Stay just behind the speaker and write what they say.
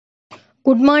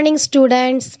Good morning,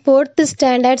 students. 4th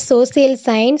Standard Social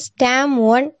Science, Term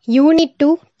 1, Unit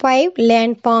 2, Five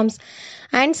Landforms.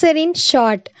 Answer in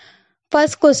short.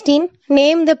 First question,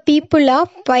 name the people of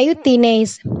five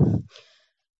திணைஸ்.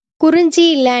 குறிஞ்சி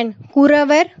land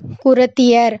குறவர்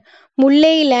குறத்தியர்.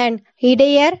 முல்லை land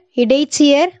இடையர்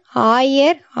இடைச்சியர்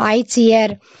ஆயர்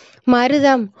ஆய்ச்சியர்.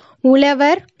 மருதம்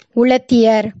உழவர்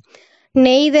உழத்தியர்.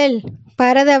 நெய்தல்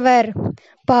பரதவர்.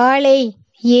 பாலை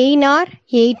எய்னார்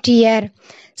எய்ற்றியர்.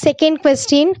 Second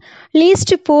question, list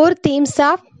four themes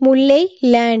of Mullai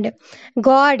land.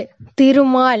 God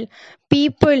Thirumal.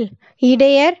 People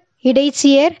இடையர்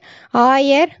இடைச்சியர்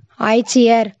ஆயர்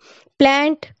ஆய்ச்சியர்.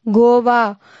 Plant Goa.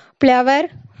 Flower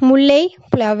Mullai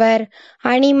flower.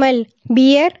 Animal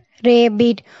bear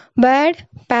rabbit. Bird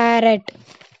parrot.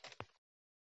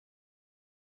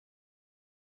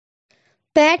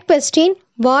 Third question,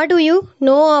 what do you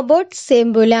know about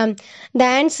Sembulam? The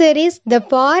answer is the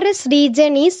forest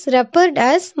region is referred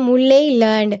as Mullai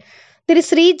land.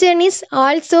 This region is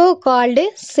also called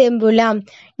Sembulam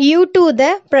due to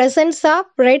the presence of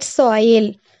red soil.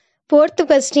 Fourth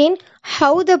question,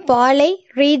 how the Palai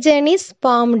region is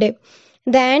formed?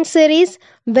 The answer is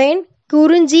when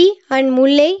Kurunji and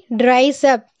Mullai dries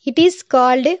up, it is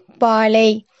called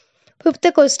Palai. Fifth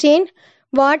question,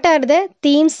 what are the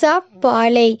themes of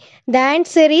Palai? The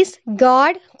answer is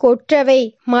God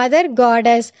Kottravai, Mother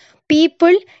Goddess.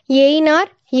 People Einar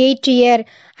Eitrier.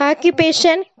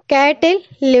 Occupation cattle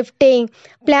lifting.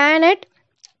 Plant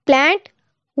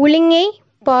Ulingai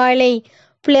Palai.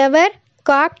 Flower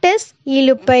cactus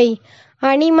ilupai.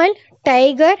 Animal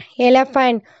tiger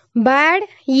elephant. Bird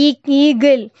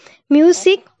eagle.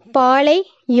 Music Palai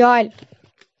Yal.